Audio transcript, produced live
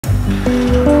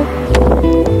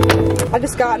I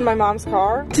just got in my mom's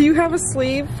car. Do you have a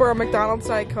sleeve for a McDonald's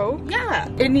Diet Coke? Yeah,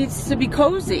 it needs to be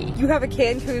cozy. You have a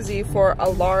can koozie for a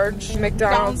large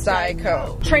McDonald's Diet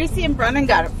Coke. Tracy and Brennan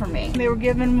got it for me. They were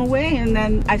giving them away, and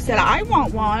then I said, I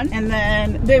want one. And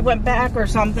then they went back or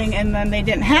something, and then they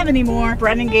didn't have any more.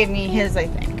 Brennan gave me his, I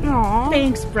think. Aww.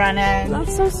 Thanks, Brennan.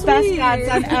 That's so sweet. Best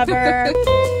godson ever.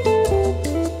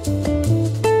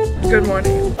 Good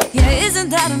morning. Yeah,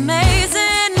 isn't that amazing?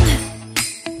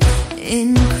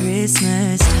 In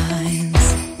Christmas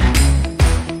times,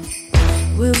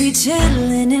 we'll be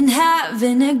chilling and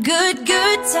having a good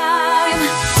time.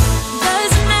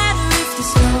 Doesn't matter if the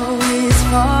snow is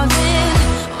falling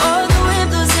or the wind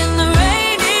blows and the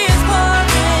rain is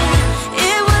pouring.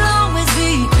 It will always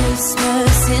be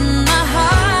Christmas in my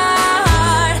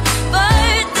heart.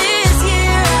 But this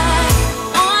year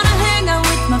I wanna hang out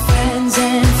with my friends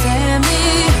and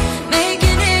family,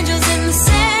 making angels in the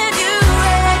sand. You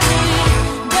ready?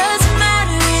 Doesn't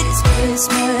matter, it is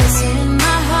Christmas in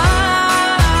my heart.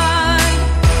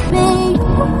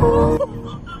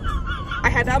 I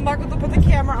had to unbuckle to put the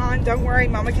camera on. Don't worry,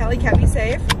 Mama Kelly kept me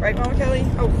safe. Right, Mama Kelly?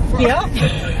 Oh, fuck. Yep.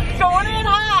 Going in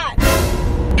hot.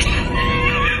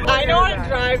 I know how to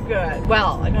drive good.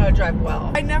 Well, I know how to drive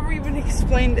well. I never even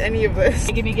explained any of this.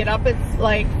 If you get up at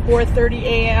like 4:30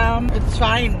 a.m., it's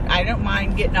fine. I don't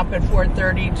mind getting up at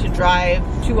 4:30 to drive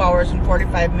 2 hours and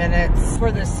 45 minutes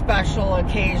for this special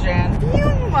occasion. A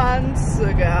few months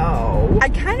ago, I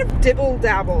kind of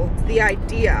dibble-dabbled the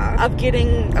idea of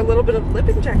getting a little bit of lip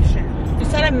injection. You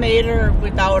said I made her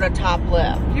without a top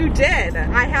lip. You did.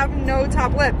 I have no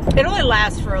top lip. It only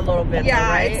lasts for a little bit, Yeah,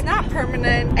 though, right? it's not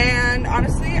permanent, and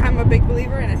honestly, I'm a big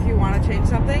believer in if you want to change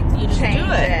something, You just change do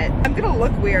it. I'm gonna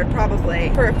look weird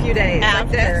probably for a few days like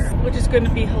After, this. which is going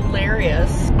to be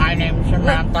hilarious. My name's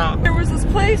Samantha. There was this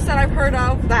place that I've heard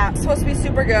of that's supposed to be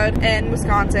super good in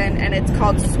Wisconsin, and it's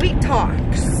called Sweet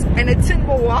Talks, and it's in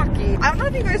Milwaukee. I don't know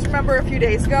if you guys remember a few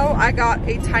days ago, I got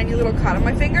a tiny little cut on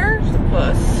my finger.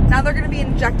 Puss. Now they're gonna be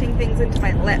injecting things into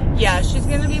my lip. Yeah, she's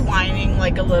going to be whining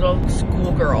like a little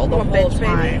schoolgirl the Little whole bitch,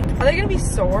 time. baby. Are they gonna be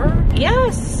sore?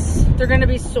 Yes, they're going to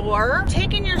be sore.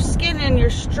 Taking your skin and you're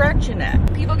stretching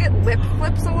it. People get lip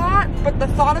flips a lot, but the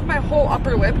thought of my whole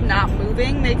upper lip not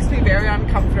moving makes me very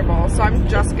uncomfortable. So I'm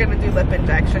just gonna do lip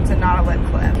injections and not a lip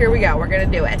flip. Here we go, we're gonna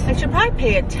do it. I should probably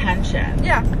pay attention.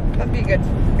 Yeah, that'd be a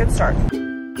good start.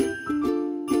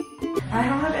 I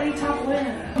don't have any top lip.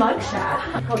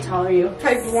 Mugshot. How tall are you?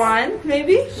 Type 1,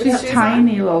 maybe? She's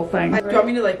tiny little thing. Do you want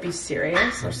me to like be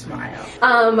serious or smile?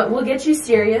 We'll get you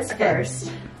serious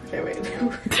first. Okay, wait.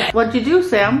 What'd you do,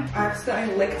 Sam? I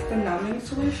accidentally licked the numbing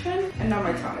solution, and now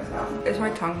my tongue is numb. Is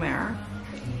my tongue there?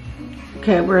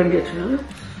 Okay, we're gonna get you.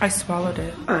 I swallowed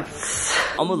it.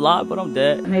 I'm alive, but I'm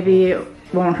dead. Maybe it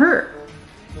won't hurt.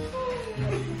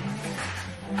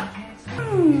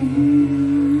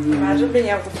 Imagine being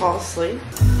able to fall asleep.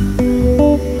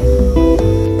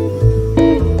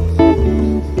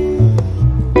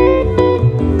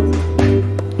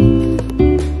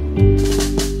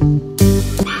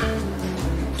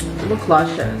 Look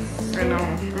luscious. I know.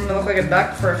 I'm gonna look like a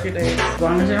duck for a few days. As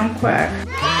long as they don't quack.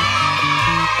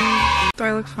 Do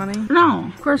I look funny?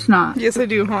 No, of course not. Yes, I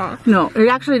do, huh? No, it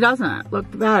actually doesn't look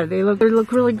bad. They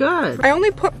look really good. I only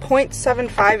put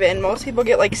 0.75 in. Most people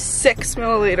get like 6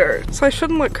 milliliters. So I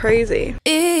shouldn't look crazy.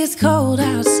 It's cold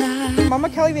outside.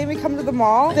 Mama Kelly made me come to the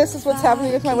mall. This is what's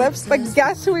happening with my lips. But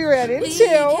guess who we ran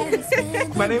into?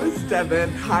 My name is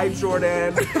Devin. Hi,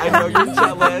 Jordan. I know you're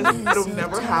jealous. It'll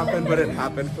never happen, but it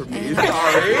happened for me.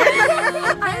 Sorry.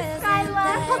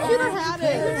 How cute her hat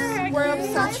is. We're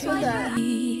obsessed with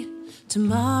it.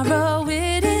 Tomorrow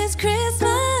it is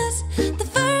Christmas, the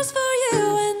first for you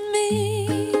and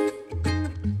me.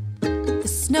 The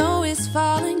snow is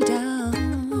falling down,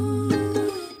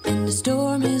 and the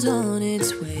storm is on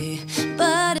its way.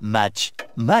 But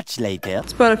Much later.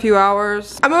 It's been a few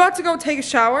hours. I'm about to go take a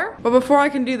shower, but before I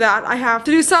can do that, I have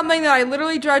to do something that I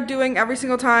literally dread doing every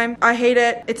single time. I hate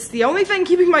it. It's the only thing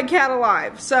keeping my cat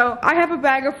alive. So I have a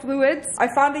bag of fluids. I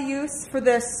found a use for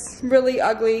this really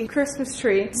ugly Christmas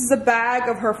tree. This is a bag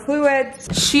of her fluids.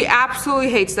 She absolutely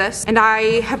hates this, and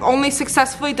I have only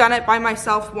successfully done it by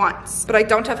myself once, but I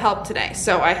don't have help today,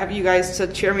 so I have you guys to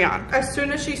cheer me on. As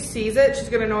soon as she sees it, she's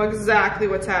gonna know exactly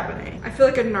what's happening. I feel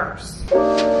like a nurse.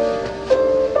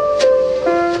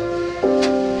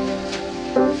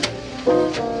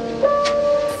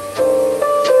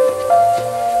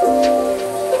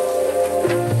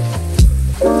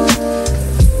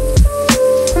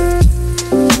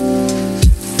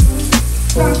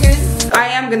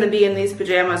 gonna be in these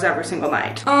pajamas every single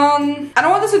night. I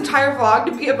don't want this entire vlog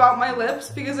to be about my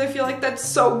lips because I feel like that's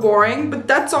so boring, but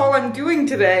that's all I'm doing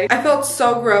today. I felt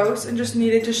so gross and just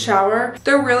needed to shower.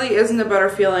 There really isn't a better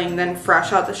feeling than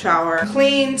fresh out the shower.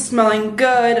 Clean, smelling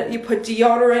good. You put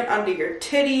deodorant under your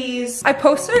titties. I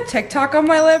posted a TikTok on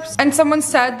my lips and someone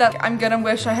said that I'm gonna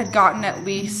wish I had gotten at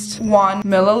least 1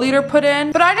 milliliter put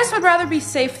in, but I just would rather be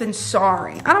safe than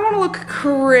sorry. I don't want to look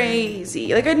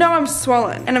crazy. Like, I know I'm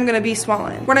swollen and I'm gonna be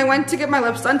swollen. When I went to get my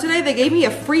lips done today, they gave me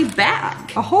a free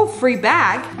bag. A whole free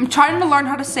bag. I'm trying to learn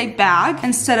how to say bag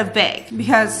instead of bag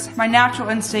because my natural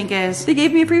instinct is they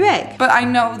gave me a free bag. But I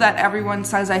know that everyone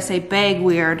says I say bag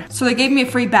weird. So they gave me a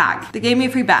free bag. They gave me a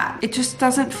free bag. It just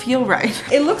doesn't feel right.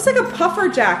 It looks like a puffer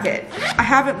jacket. I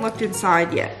haven't looked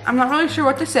inside yet. I'm not really sure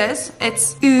what this is.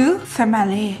 It's Eau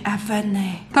Family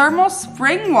Avenue. Thermal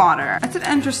spring water. That's an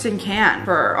interesting can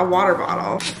for a water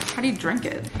bottle. How do you drink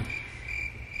it?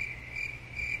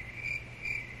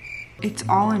 It's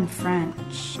all in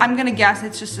French. I'm gonna guess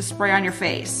it's just a spray on your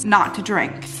face, not to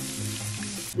drink.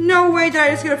 No way did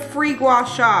I just get a free gua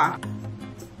sha.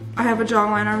 I have a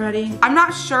jawline already. I'm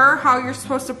not sure how you're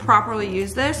supposed to properly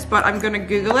use this, but I'm gonna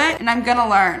Google it and I'm gonna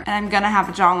learn and I'm gonna have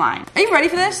a jawline. Are you ready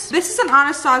for this? This is an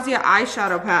Anastasia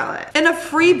eyeshadow palette in a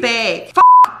free bag.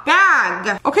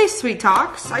 Bag. Okay, Sweet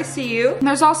Talks, I see you. And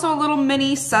there's also a little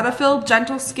mini Cetaphil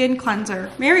Gentle Skin Cleanser.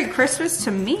 Merry Christmas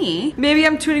to me. Maybe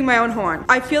I'm tooting my own horn.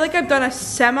 I feel like I've done a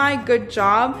semi-good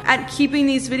job at keeping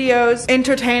these videos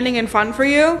entertaining and fun for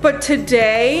you, but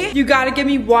today, you gotta give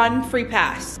me 1 free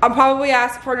pass. I'll probably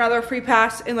ask for another free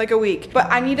pass in like a week,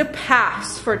 but I need a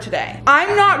pass for today.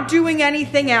 I'm not doing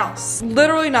anything else.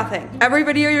 Literally nothing. Every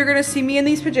video you're gonna see me in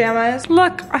these pajamas.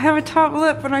 Look, I have a top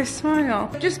lip when I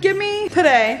smile. Just give me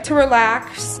today to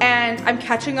relax, and I'm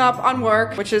catching up on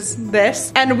work, which is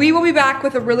this, and we will be back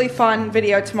with a really fun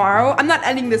video tomorrow. I'm not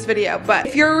ending this video, but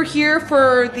if you're here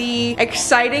for the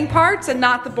exciting parts and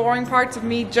not the boring parts of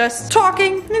me just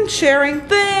talking and sharing,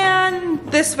 then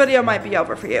this video might be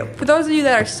over for you. For those of you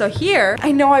that are still here,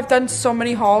 I know I've done so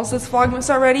many hauls this vlogmas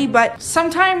already, but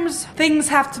sometimes things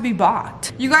have to be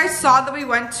bought. You guys saw that we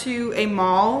went to a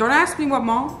mall. Don't ask me what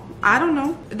mall. I don't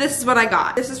know. This is what I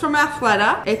got. This is from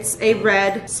Athleta. It's a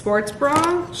red sports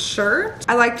bra shirt.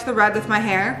 I liked the red with my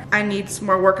hair. I need some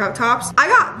more workout tops. I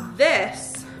got this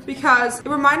because it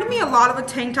reminded me a lot of a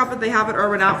tank top that they have at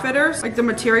Urban Outfitters, like the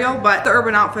material, but the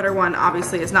Urban Outfitter one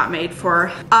obviously is not made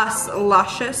for us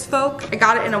luscious folk. I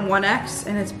got it in a 1X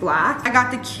and it's black. I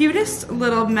got the cutest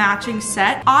little matching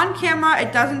set. On camera,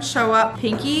 it doesn't show up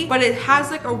pinky, but it has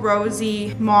like a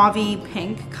rosy, mauvey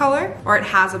pink color, or it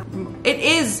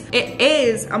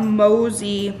is a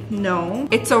mosey, no.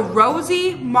 It's a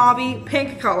rosy, mauvey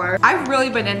pink color. I've really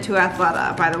been into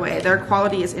Athleta, by the way. Their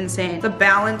quality is insane. The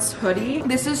Balance hoodie.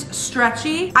 This is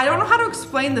stretchy. I don't know how to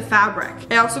explain the fabric.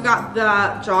 I also got the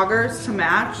joggers to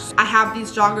match. I have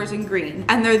these joggers in green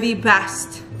and they're the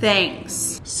best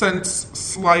things since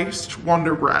sliced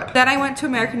Wonder Bread. Then I went to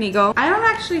American Eagle. I don't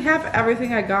actually have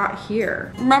everything I got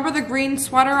here. Remember the green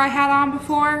sweater I had on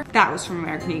before? That was from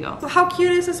American Eagle. Well, how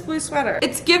cute is this blue sweater?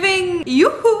 It's giving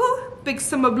yoo-hoo. Big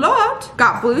summer blowout.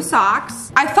 Got blue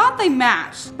socks. I thought they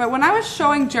matched, but when I was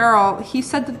showing Gerald, he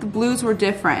said that the blues were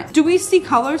different. Do we see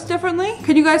colors differently?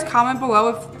 Can you guys comment below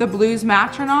if the blues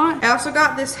match or not? I also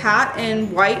got this hat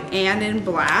in white and in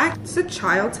black. It's a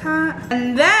child's hat.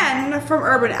 And then from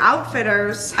Urban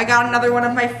Outfitters, I got another one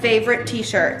of my favorite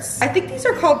t-shirts. I think these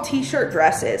are called t-shirt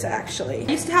dresses, actually.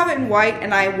 I used to have it in white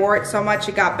and I wore it so much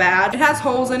it got bad. It has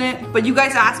holes in it, but you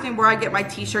guys ask me where I get my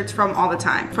t-shirts from all the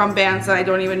time. From bands that I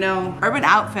don't even know. Urban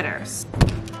Outfitters.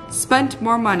 Spent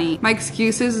more money. My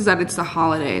excuse is that it's the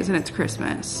holidays and it's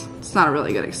Christmas. It's not a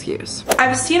really good excuse.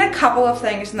 I've seen a couple of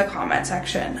things in the comment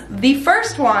section. The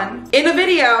first one, in a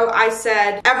video, I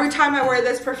said, every time I wear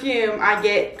this perfume, I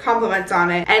get compliments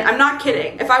on it. And I'm not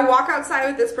kidding. If I walk outside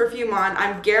with this perfume on,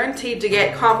 I'm guaranteed to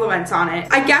get compliments on it.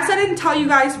 I guess I didn't tell you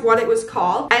guys what it was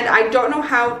called, and I don't know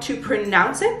how to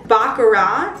pronounce it.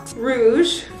 Baccarat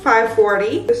Rouge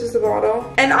 540. This is the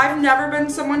bottle. And I've never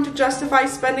been someone to justify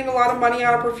spending a lot of money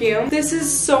on a perfume. This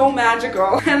is so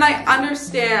magical. And I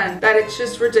understand that it's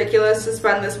just ridiculous to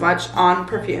spend this much on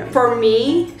perfume. For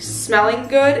me, smelling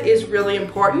good is really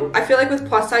important. I feel like with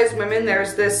plus size women,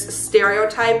 there's this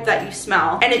stereotype that you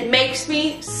smell, and it makes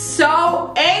me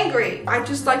so angry. I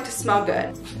just like to smell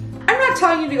good. I'm not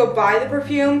telling you to go buy the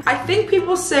perfume. I think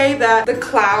people say that the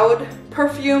Cloud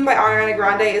perfume by Ariana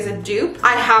Grande is a dupe.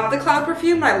 I have the Cloud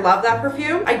perfume and I love that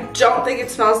perfume. I don't think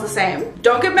it smells the same.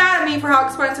 Don't get mad at me for how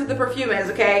expensive the perfume is,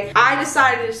 okay? I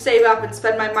decided to save up and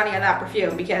spend my money on that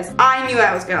perfume because I knew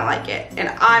I was gonna like it and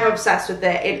I'm obsessed with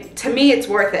it. To me, it's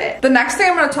worth it. The next thing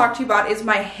I'm gonna talk to you about is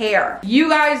my hair. You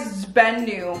guys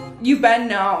you've been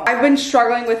know. I've been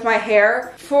struggling with my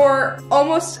hair for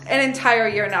almost an entire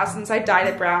year now since I dyed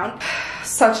it brown.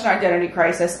 Such an identity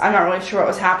crisis. I'm not really sure what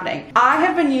was happening. I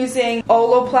have been using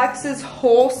Olaplex's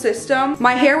whole system.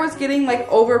 My hair was getting like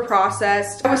over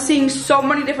processed. I was seeing so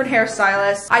many different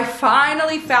hairstylists. I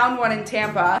finally found one in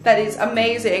Tampa that is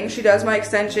amazing. She does my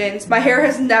extensions. My hair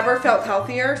has never felt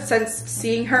healthier since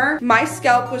seeing her. My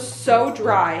scalp was so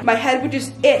dry. My head would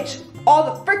just itch all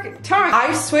the freaking time.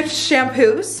 I switched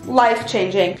shampoos,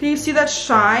 life-changing. Can you see that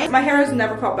shine? My hair has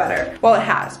never felt better. Well, it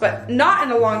has, but not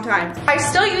in a long time. I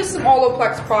still use some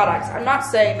Olaplex products. I'm not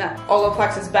saying that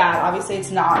Olaplex is bad, obviously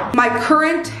it's not. My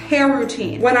current hair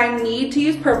routine, when I need to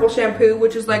use purple shampoo,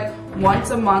 which is like once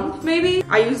a month maybe,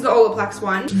 I use the Olaplex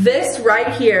one. This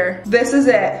right here, this is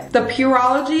it. The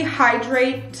Pureology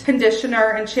Hydrate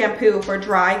Conditioner and Shampoo for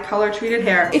dry, color-treated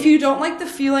hair. If you don't like the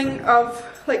feeling of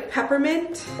like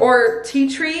peppermint or tea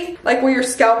tree, like where your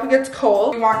scalp gets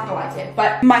cold, you aren't gonna like it.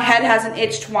 But my head hasn't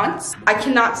itched once. I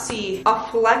cannot see a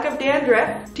fleck of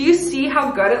dandruff. Do you see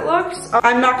how good it looks?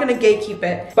 I'm not gonna gatekeep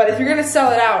it, but if you're gonna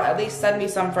sell it out, at least send me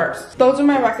some first. Those are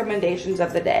my recommendations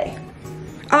of the day.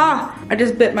 I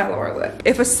just bit my lower lip.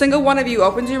 If a single one of you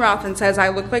opens your mouth and says I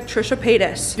look like Trisha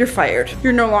Paytas, you're fired.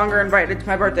 You're no longer invited to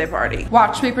my birthday party.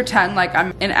 Watch me pretend like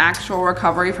I'm in actual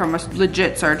recovery from a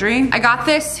legit surgery. I got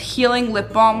this healing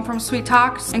lip balm from Sweet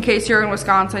Talks. In case you're in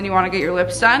Wisconsin and you want to get your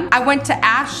lips done. I went to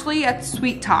Ashley at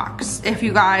Sweet Talks. If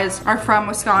you guys are from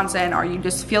Wisconsin or you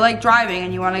just feel like driving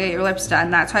and you want to get your lips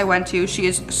done, that's who I went to. She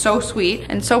is so sweet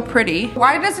and so pretty.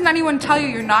 Why doesn't anyone tell you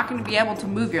you're not going to be able to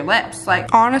move your lips?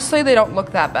 Like, honestly, they don't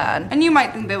look that bad. And you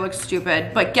might think they look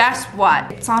stupid, but guess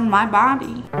what? It's on my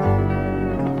body.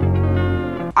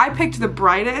 I picked the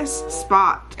brightest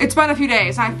spot. It's been a few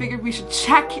days, and I figured we should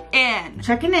check in.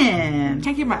 Checking in.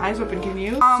 Can't keep my eyes open, can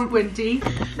you? Squinty.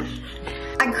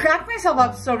 I cracked myself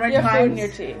up so many times. You have food in your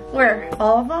teeth. Where?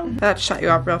 All of them? That shut you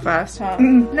up real fast, huh?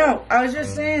 No, I was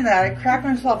just saying that. I cracked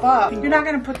myself up. You're not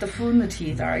gonna put the food in the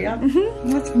teeth, are you?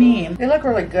 That's mean. They look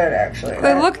really good, actually.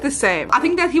 They look the same. I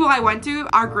think that people I went to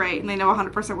are great, and they know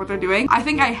 100% what they're doing. I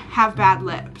think I have bad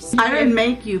lips. I didn't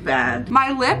make you bad. My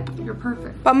lip, you're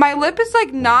perfect. But my lip is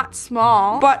like not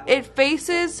small, but it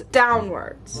faces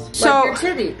downwards. So like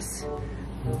your titties.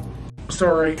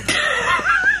 Sorry.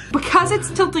 Because it's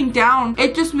tilting down,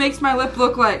 it just makes my lip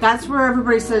look like... That's where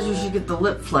everybody says you should get the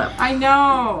lip flip. I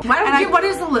know. What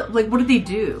is the lip, like what do they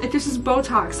do? It just is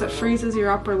Botox that freezes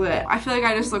your upper lip. I feel like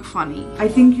I just look funny. I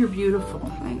think you're beautiful.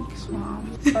 Thanks, Mom.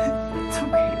 It's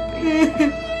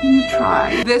okay. You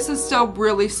try. This is still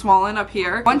really swollen up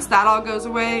here. Once that all goes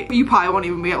away, you probably won't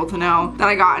even be able to know that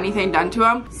I got anything done to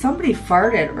him. Somebody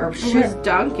farted or shit. It was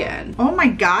Duncan. Oh my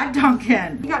God,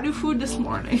 Duncan. He got new food this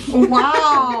morning.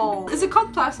 Wow. Is it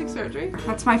called plastic surgery?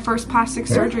 That's my first plastic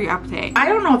surgery update. I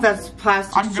don't know if that's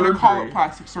plastic surgery. I'm gonna call it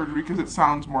plastic surgery because it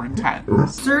sounds more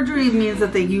intense. Surgery means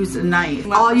that they use a knife.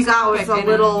 All you got was a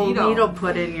little needle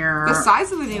put in your... The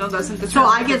size of the needle doesn't determine. So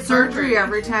I get surgery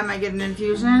every time I get an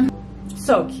infusion?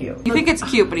 So cute. You think it's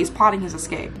cute, but he's plotting his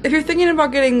escape. If you're thinking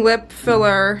about getting lip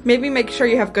filler, maybe make sure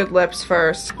you have good lips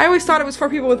first. I always thought it was for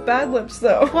people with bad lips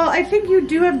though. Well, I think you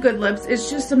do have good lips. It's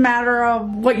just a matter of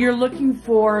what you're looking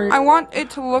for. I want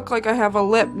it to look like I have a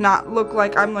lip, not look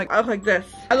like I look like this.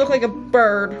 I look like a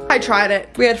bird. I tried it.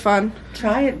 We had fun.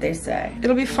 Try it, they say.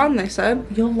 It'll be fun, they said.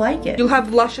 You'll like it. You'll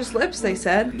have luscious lips, they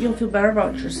said. You'll feel better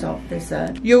about yourself, they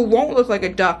said. You won't look like a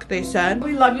duck, they said.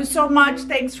 We love you so much.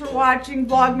 Thanks for watching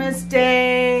Vlogmas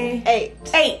Day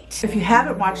 8. If you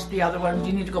haven't watched the other ones,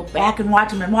 you need to go back and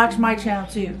watch them and watch my channel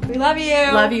too. We love you.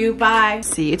 Love you. Bye.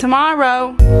 See you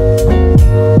tomorrow.